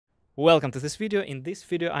Welcome to this video. In this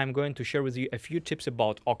video, I'm going to share with you a few tips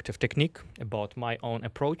about octave technique, about my own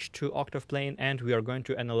approach to octave playing, and we are going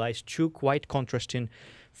to analyze two quite contrasting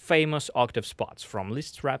famous octave spots from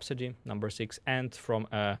Liszt Rhapsody No.6 and from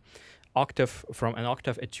an Octave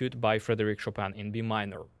Etude by Chopin in B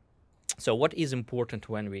minor. So what is important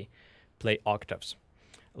when we play octaves?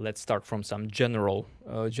 Let's start from some general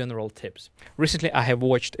tips. Recently, I have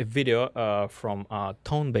watched a video from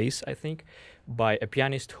Tone Bass, I think, by a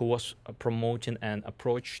pianist who was promoting an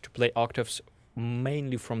approach to play octaves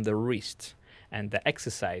mainly from the wrist. And the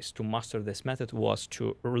exercise to master this method was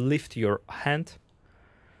to lift your hand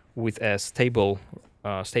with a stable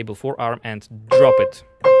forearm and drop it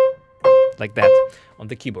like that on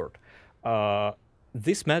the keyboard.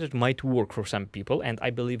 This method might work for some people, and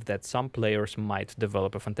I believe that some players might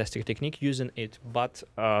develop a fantastic technique using it, but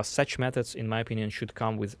such methods, in my opinion, should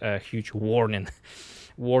come with a huge warning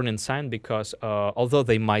sign, because although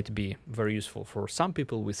they might be very useful for some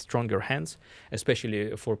people with stronger hands,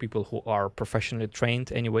 especially for people who are professionally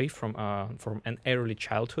trained anyway from an early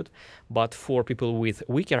childhood, but for people with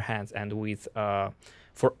weaker hands and with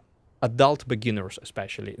for adult beginners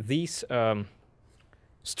especially, these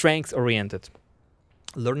strength-oriented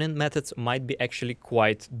learning methods might be actually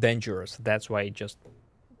quite dangerous. That's why just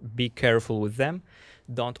be careful with them,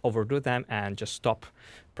 don't overdo them, and just stop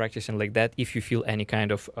practicing like that if you feel any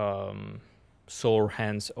kind of sore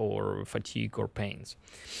hands or fatigue or pains.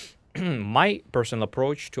 My personal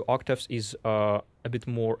approach to octaves is a bit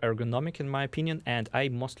more ergonomic in my opinion, and I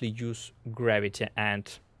mostly use gravity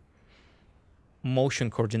and motion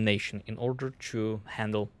coordination in order to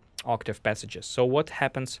handle octave passages. So what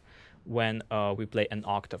happens when we play an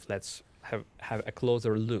octave? Let's have a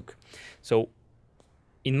closer look. So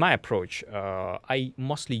in my approach, I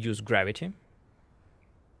mostly use gravity,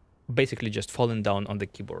 basically just falling down on the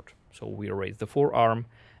keyboard. So we raise the forearm,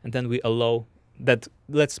 and then we allow that.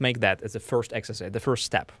 Let's make that as the first exercise, the first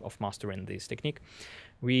step of mastering this technique.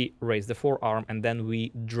 We raise the forearm and then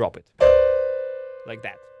we drop it like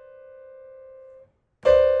that.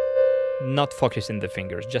 Not focusing the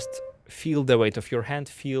fingers, just feel the weight of your hand,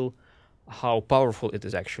 feel how powerful it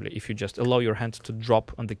is actually if you just allow your hand to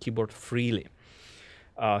drop on the keyboard freely.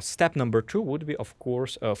 Step number 2 would be, of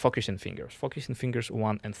course, focusing fingers. Focusing fingers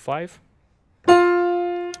 1 and 5,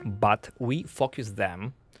 but we focus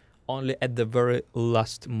them only at the very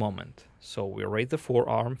last moment. So we raise the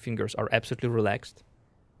forearm, fingers are absolutely relaxed,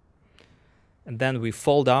 and then we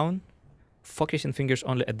fall down, focusing fingers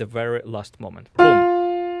only at the very last moment. Boom.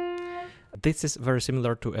 This is very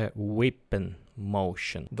similar to a whipping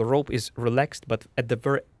motion. The rope is relaxed, but at the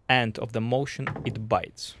very end of the motion, it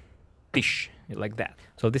bites. Tish, like that.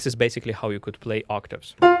 So this is basically how you could play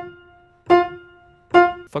octaves.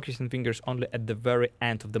 Focusing fingers only at the very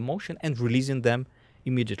end of the motion and releasing them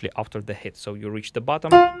immediately after the hit. So you reach the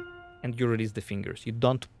bottom and you release the fingers. You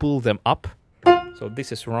don't pull them up. So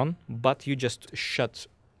this is wrong, but you just shut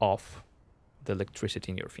off the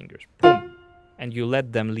electricity in your fingers. Boom. And you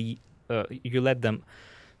let them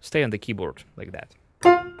stay on the keyboard like that.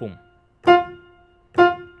 Boom.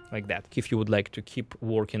 Like that. If you would like to keep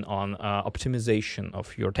working on optimization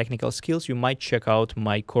of your technical skills, you might check out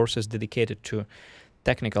my courses dedicated to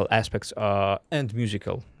technical aspects and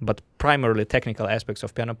musical, but primarily technical aspects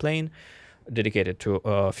of piano playing, dedicated to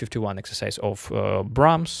 51 exercise of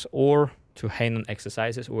Brahms, or to Haydn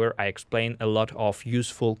exercises, where I explain a lot of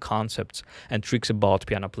useful concepts and tricks about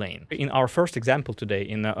piano playing. In our first example today,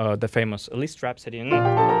 in the famous Liszt Rhapsody,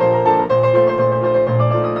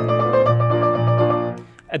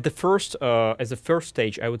 as the first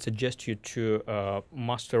stage, I would suggest you to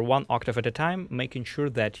master one octave at a time, making sure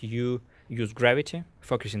that you use gravity,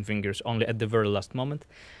 focusing fingers only at the very last moment,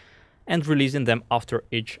 and releasing them after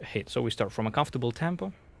each hit. So we start from a comfortable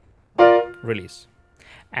tempo, release.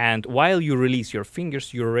 And while you release your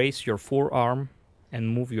fingers, you raise your forearm and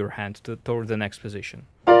move your hand toward the next position.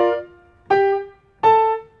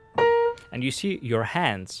 And you see your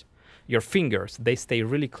hands, your fingers, they stay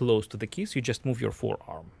really close to the keys. You just move your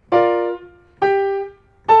forearm.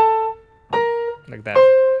 Like that.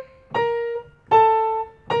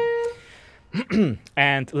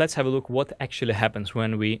 And let's have a look what actually happens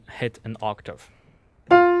when we hit an octave.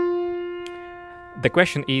 The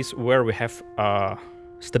question is where we have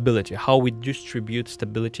stability, how we distribute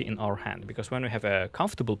stability in our hand. Because when we have a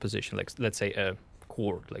comfortable position, like let's say a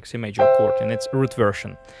chord, like C major chord in its root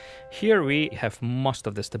version, here we have most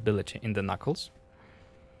of the stability in the knuckles.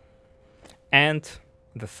 And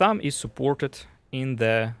the thumb is supported in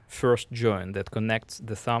the first joint that connects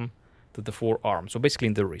the thumb to the forearm. So basically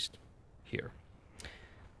in the wrist here.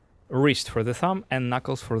 Wrist for the thumb and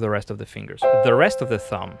knuckles for the rest of the fingers. The rest of the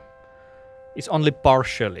thumb is only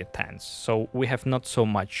partially tense, so we have not so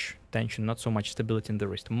much tension, not so much stability in the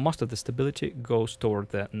wrist. Most of the stability goes toward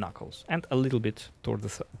the knuckles and a little bit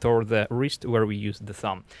toward the wrist where we use the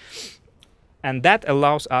thumb. And that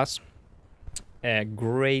allows us a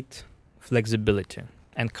great flexibility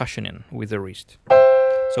and cushioning with the wrist.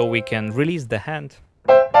 So we can release the hand,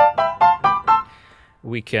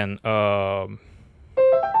 we can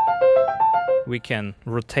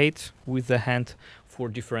rotate with the hand for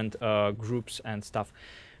different groups and stuff.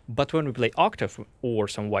 But when we play octave or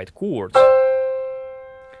some wide chords,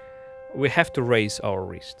 we have to raise our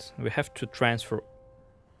wrist. We have to transfer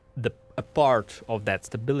a part of that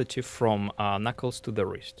stability from knuckles to the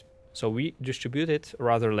wrist. So we distribute it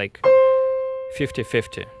rather like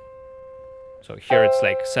 50-50. So here it's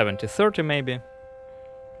like 70-30 maybe.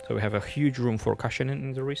 So we have a huge room for cushioning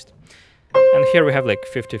in the wrist. And here we have like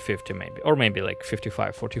 50-50 maybe, or maybe like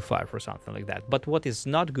 55-45 or something like that. But what is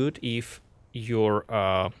not good if your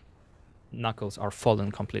knuckles are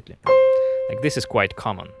fallen completely. Like this is quite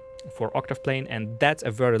common for octave playing, and that's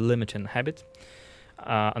a very limiting habit.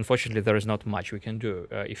 Unfortunately, there is not much we can do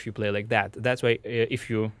if you play like that. That's why if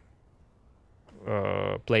you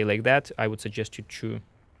play like that, I would suggest you to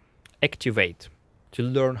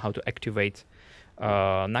learn how to activate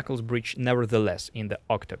knuckles bridge nevertheless in the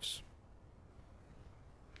octaves.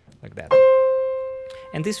 Like that.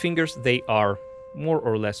 And these fingers, they are more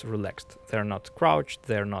or less relaxed. They're not crouched,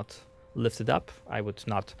 they're not lifted up. I would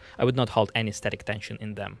not hold any static tension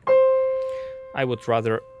in them. I would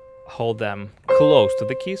rather hold them close to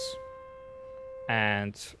the keys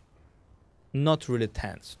and not really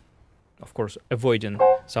tense. Of course, avoiding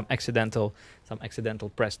some accidental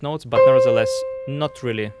pressed notes, but nevertheless not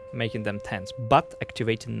really making them tense, but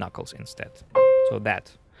activating knuckles instead. So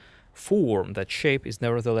that form, that shape is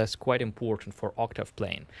nevertheless quite important for octave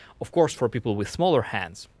playing. Of course, for people with smaller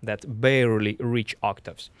hands that barely reach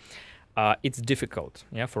octaves, it's difficult.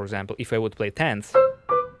 Yeah, for example, if I would play 10th,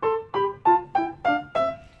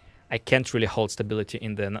 I can't really hold stability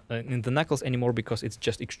in the knuckles anymore because it's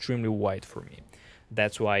just extremely wide for me.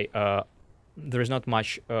 That's why there is not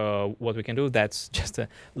much what we can do. That's just a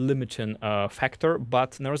limiting factor.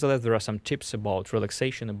 But nevertheless, there are some tips about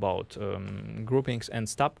relaxation, about groupings and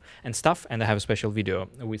stuff. And I have a special video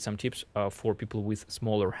with some tips for people with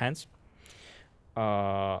smaller hands.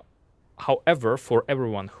 However, for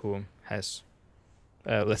everyone who has,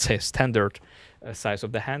 let's say, a standard size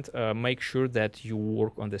of the hand, make sure that you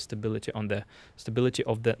work on the stability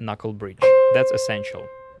of the knuckle bridge. That's essential.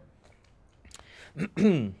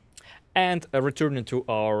 And returning to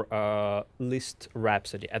our Liszt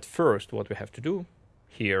Rhapsody, at first what we have to do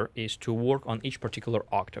here is to work on each particular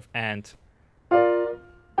octave and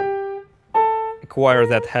acquire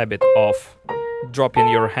that habit of dropping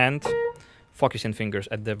your hand, focusing fingers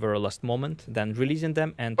at the very last moment, then releasing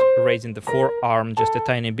them and raising the forearm just a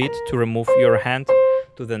tiny bit to remove your hand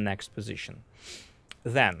to the next position.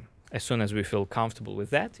 Then, as soon as we feel comfortable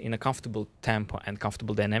with that, in a comfortable tempo and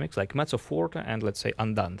comfortable dynamics like mezzo forte and let's say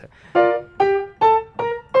andante.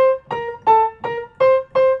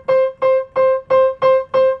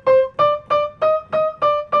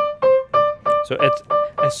 So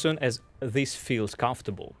as soon as this feels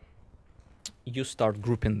comfortable, you start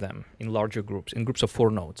grouping them in larger groups, in groups of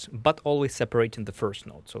 4 notes, but always separating the first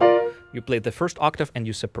note. So you play the first octave and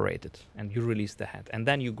you separate it, and you release the hand. And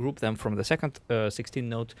then you group them from the second 16th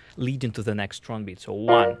note leading to the next strong beat. So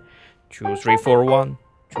 1, 2, 3, 4, 1,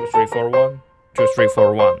 2, 3, 4, 1, 2, 3,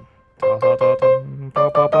 4, 1.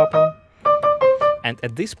 And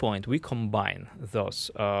at this point, we combine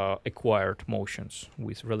those acquired motions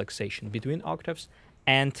with relaxation between octaves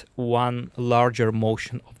and one larger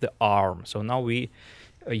motion of the arm. So now we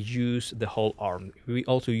use the whole arm. We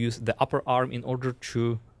also use the upper arm in order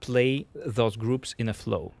to play those groups in a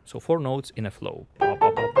flow. So 4 notes in a flow. Pa,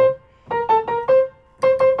 pa, pa, pa.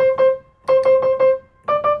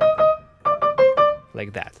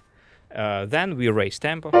 Like that. Then we raise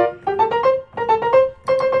tempo.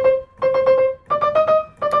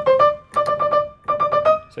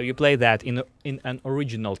 So you play that in an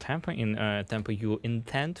original tempo, in a tempo you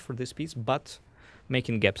intend for this piece, but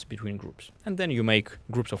making gaps between groups. And then you make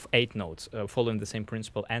groups of 8 notes, following the same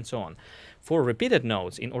principle, and so on. For repeated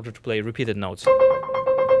notes, in order to play repeated notes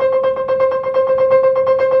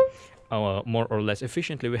more or less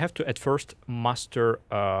efficiently, we have to at first master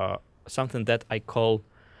something that I call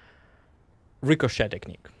ricochet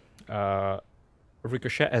technique.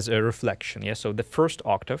 Ricochet as a reflection. Yeah? So the first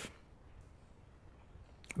octave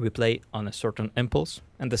we play on a certain impulse,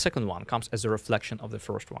 and the second one comes as a reflection of the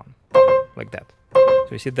first one, like that. So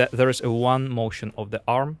So you see that there is a one motion of the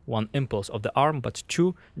arm, one impulse of the arm, but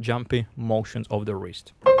two jumpy motions of the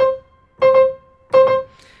wrist.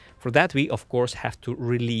 For that, we of course have to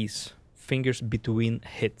release fingers between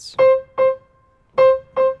hits.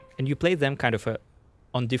 And you play them kind of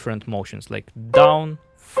on different motions, like down,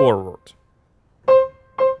 forward.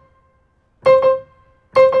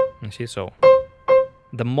 You see, so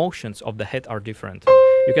the motions of the head are different.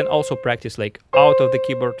 You can also practice like out of the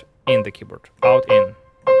keyboard, in the keyboard, out, in,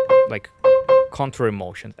 like contrary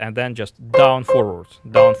motions, and then just down, forward,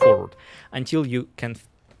 until you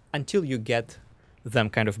get them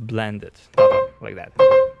kind of blended, like that,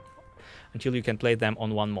 until you can play them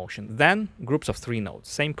on one motion. Then groups of 3 notes,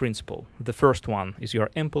 same principle. The first one is your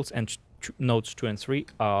impulse, and notes 2 and 3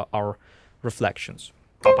 are reflections,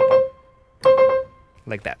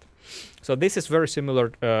 like that. So this is very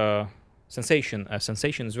similar sensation. A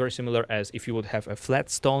sensation is very similar as if you would have a flat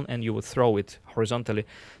stone and you would throw it horizontally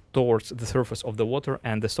towards the surface of the water,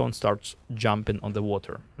 and the stone starts jumping on the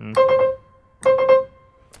water.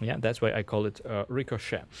 Yeah, that's why I call it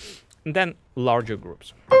ricochet. And then larger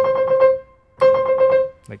groups,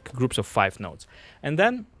 like groups of 5 notes. And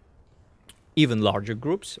then even larger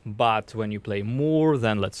groups, but when you play more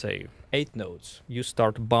than, let's say, 8 notes, you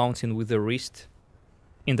start bouncing with the wrist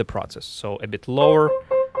in the process. So a bit lower,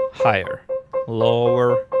 higher,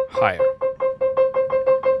 lower, higher.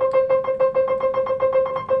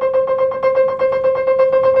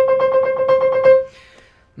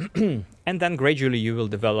 And then gradually you will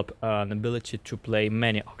develop an ability to play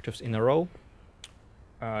many octaves in a row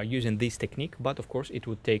using this technique, but of course it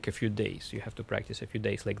would take a few days. You have to practice a few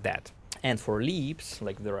days like that. And for leaps,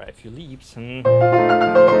 like there are a few leaps,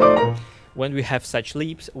 when we have such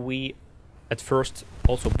leaps, we at first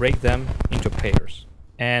also break them into pairs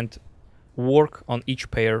and work on each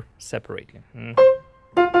pair separately.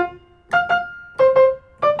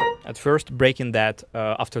 At first breaking that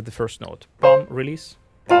after the first note, palm, release,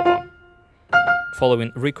 palm, palm.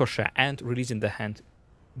 Following ricochet and releasing the hand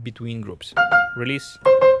between groups, release,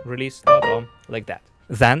 release, palm, palm, like that.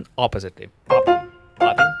 Then oppositely, palm, palm,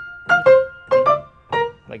 palm, palm,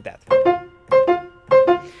 like that.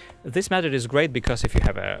 This method is great because if you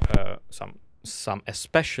have some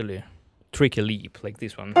especially tricky leap like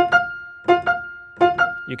this one,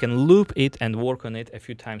 you can loop it and work on it a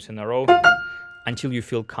few times in a row until you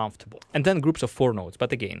feel comfortable. And then groups of 4 notes,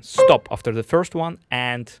 but again, stop after the first one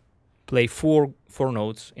and play four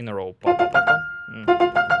notes in a row.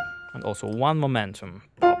 And also one momentum.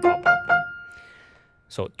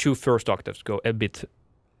 So 2 first octaves go a bit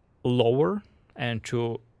lower, and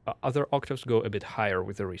 2 other octaves go a bit higher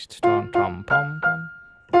with the wrist. Tom, tom, pom, pom.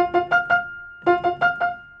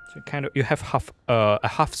 So kind of you have a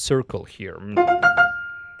half circle here,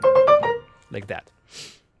 like that,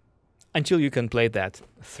 until you can play that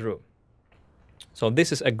through. So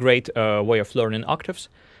this is a great way of learning octaves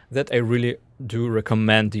that I really do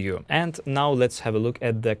recommend you. And now let's have a look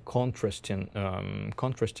at the contrasting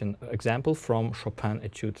example from Chopin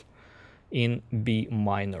Etude in B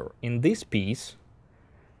minor. In this piece,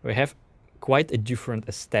 we have quite a different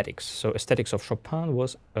aesthetics. So aesthetics of Chopin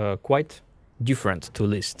was quite different to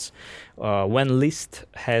Liszt's. When Liszt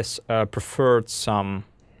has preferred some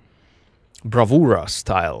bravura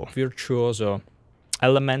style, virtuoso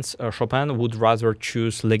elements, Chopin would rather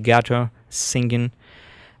choose legato singing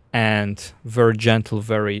and very gentle,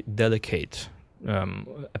 very delicate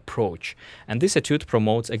approach. And this etude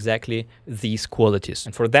promotes exactly these qualities.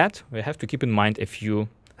 And for that, we have to keep in mind a few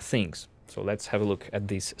things. So let's have a look at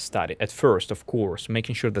this study. At first, of course,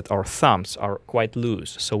 making sure that our thumbs are quite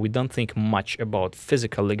loose, so we don't think much about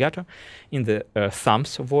physical legato in the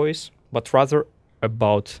thumbs voice, but rather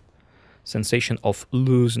about sensation of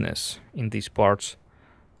looseness in these parts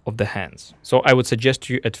of the hands. So I would suggest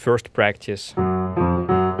you at first practice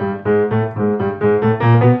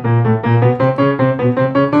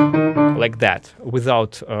like that,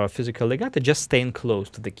 without physical legato, just staying close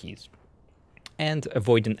to the keys and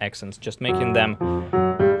avoiding accents, just making them.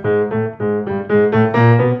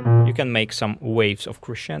 You can make some waves of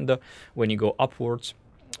crescendo when you go upwards,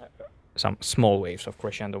 some small waves of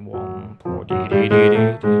crescendo,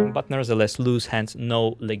 but nevertheless loose hands,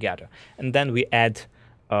 no legato. And then we add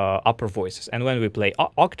upper voices. And when we play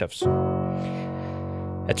octaves,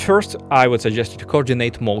 at first I would suggest you to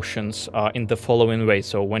coordinate motions in the following way.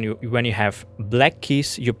 So when you have black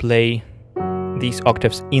keys, you play these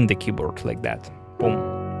octaves in the keyboard like that, boom.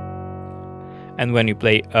 And when you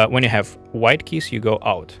play, when you have white keys, you go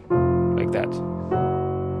out like that.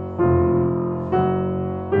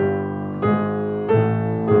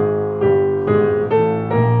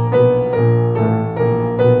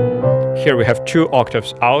 here we have 2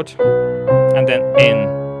 octaves out and then in.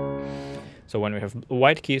 So when we have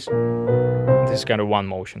white keys, this is kind of one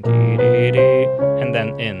motion, and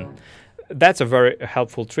then in. That's a very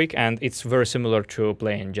helpful trick, and it's very similar to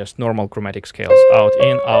playing just normal chromatic scales. Out,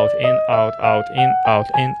 in, out, in, out, out, in, out,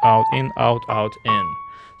 in, out, in, out, in.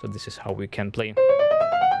 So this is how we can play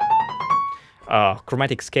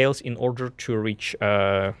chromatic scales in order to reach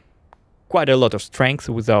quite a lot of strength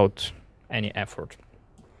without any effort.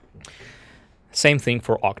 Same thing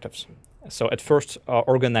for octaves. So at first,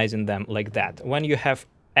 organizing them like that. When you have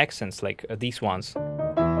accents like these ones,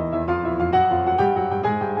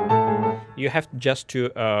 you have just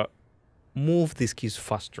to move these keys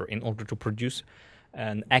faster in order to produce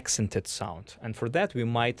an accented sound. And for that, we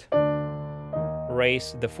might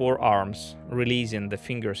raise the forearms, releasing the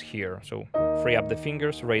fingers here. So free up the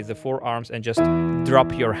fingers, raise the forearms, and just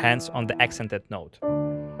drop your hands on the accented note.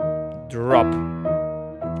 Drop,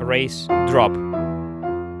 raise, drop.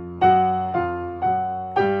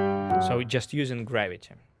 So just using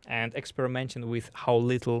gravity and experimenting with how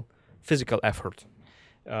little physical effort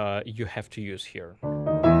you have to use here.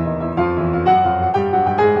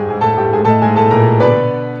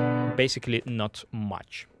 Basically not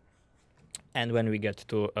much. And when we get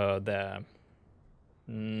to the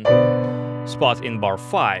spot in bar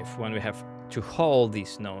 5, when we have to hold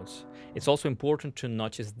these notes, it's also important to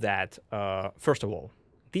notice that, first of all,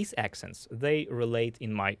 these accents, they relate,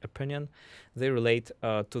 in my opinion, they relate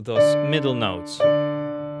to those middle notes.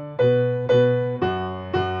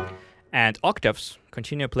 And octaves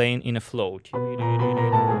continue playing in a flow.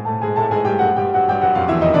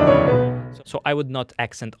 So I would not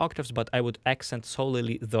accent octaves, but I would accent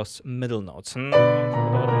solely those middle notes.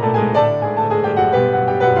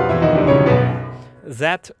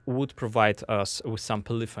 That would provide us with some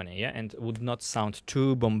polyphony, yeah, and would not sound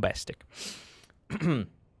too bombastic.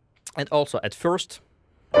 And also, at first,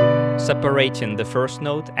 separating the first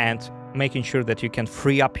note and making sure that you can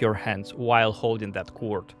free up your hands while holding that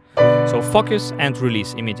chord. So focus and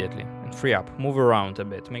release immediately, and free up, move around a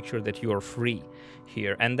bit, make sure that you are free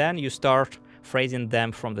here. And then you start phrasing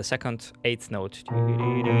them from the second eighth note.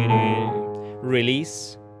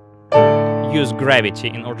 Release, use gravity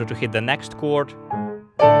in order to hit the next chord,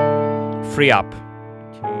 free up,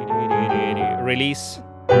 release,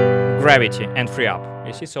 gravity, and free up.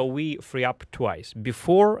 You see, so we free up twice,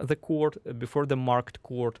 before the chord, before the marked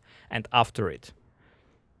chord, and after it.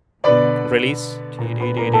 Release,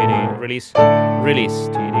 release, release,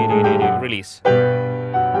 release.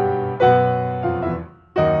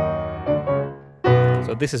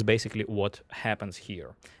 So this is basically what happens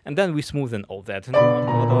here. And then we smoothen all that.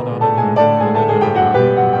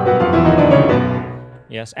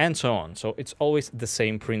 Yes, and so on. So it's always the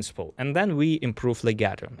same principle. And then we improve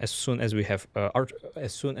legato. As soon as we have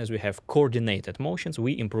coordinated motions,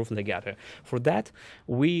 we improve legato. For that,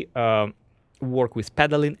 we work with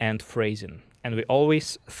pedaling and phrasing. And we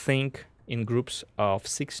always think in groups of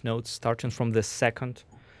 6 notes, starting from the second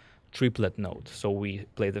triplet note. So we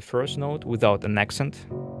play the first note without an accent,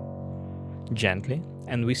 gently,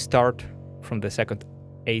 and we start from the second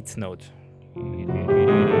eighth note.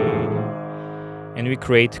 And we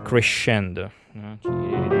create crescendo,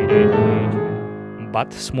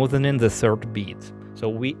 but smoothening the third beat. So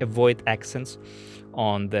we avoid accents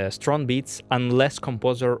on the strong beats unless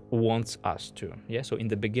composer wants us to. Yeah, so in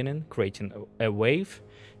the beginning, creating a wave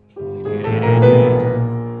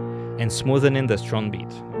and smoothening the strong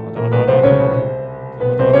beat.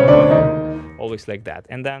 Always like that.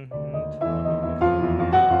 And then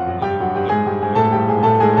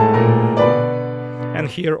and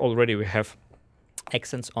here already we have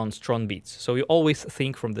accents on strong beats. So you always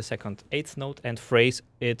think from the second eighth note and phrase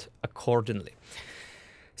it accordingly.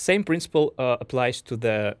 Same principle applies to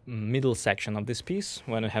the middle section of this piece.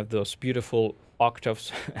 When we have those beautiful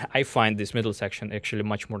octaves, I find this middle section actually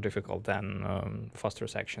much more difficult than faster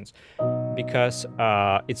sections, because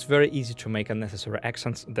it's very easy to make unnecessary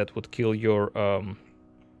accents that would kill your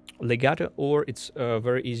legato, or it's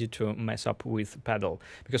very easy to mess up with pedal,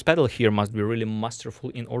 because pedal here must be really masterful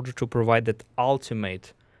in order to provide that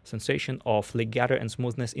ultimate sensation of legato and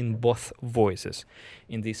smoothness in both voices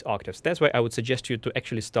in these octaves. That's why I would suggest you to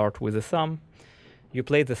actually start with the thumb. You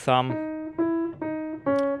play the thumb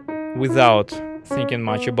without thinking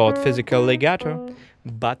much about physical legato,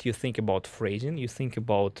 but you think about phrasing, you think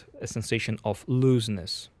about a sensation of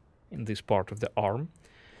looseness in this part of the arm,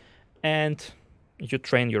 and you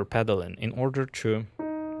train your pedaling in order to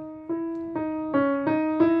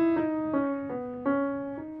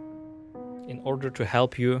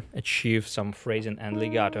help you achieve some phrasing and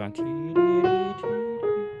legato.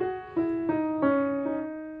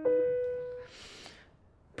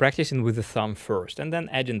 practicing with the thumb first and then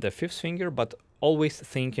adding the fifth finger, but always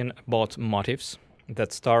thinking about motifs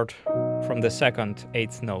that start from the second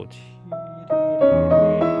eighth note.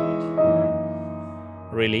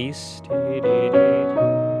 Release.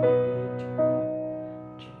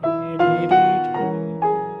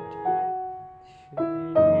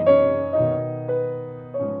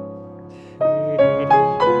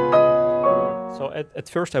 So at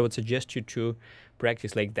first I would suggest you to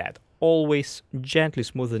practice like that, always gently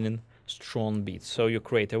smoothing strong beats. So you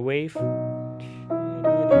create a wave,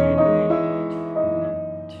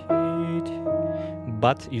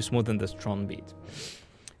 but you smoothen the strong beat.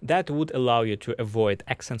 That would allow you to avoid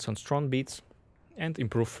accents on strong beats and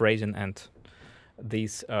improve phrasing and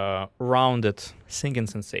this rounded singing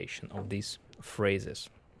sensation of these phrases.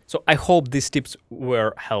 So I hope these tips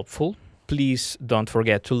were helpful. Please don't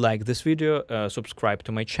forget to like this video, subscribe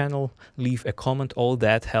to my channel, leave a comment. All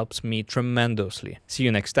that helps me tremendously. See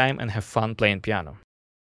you next time and have fun playing piano.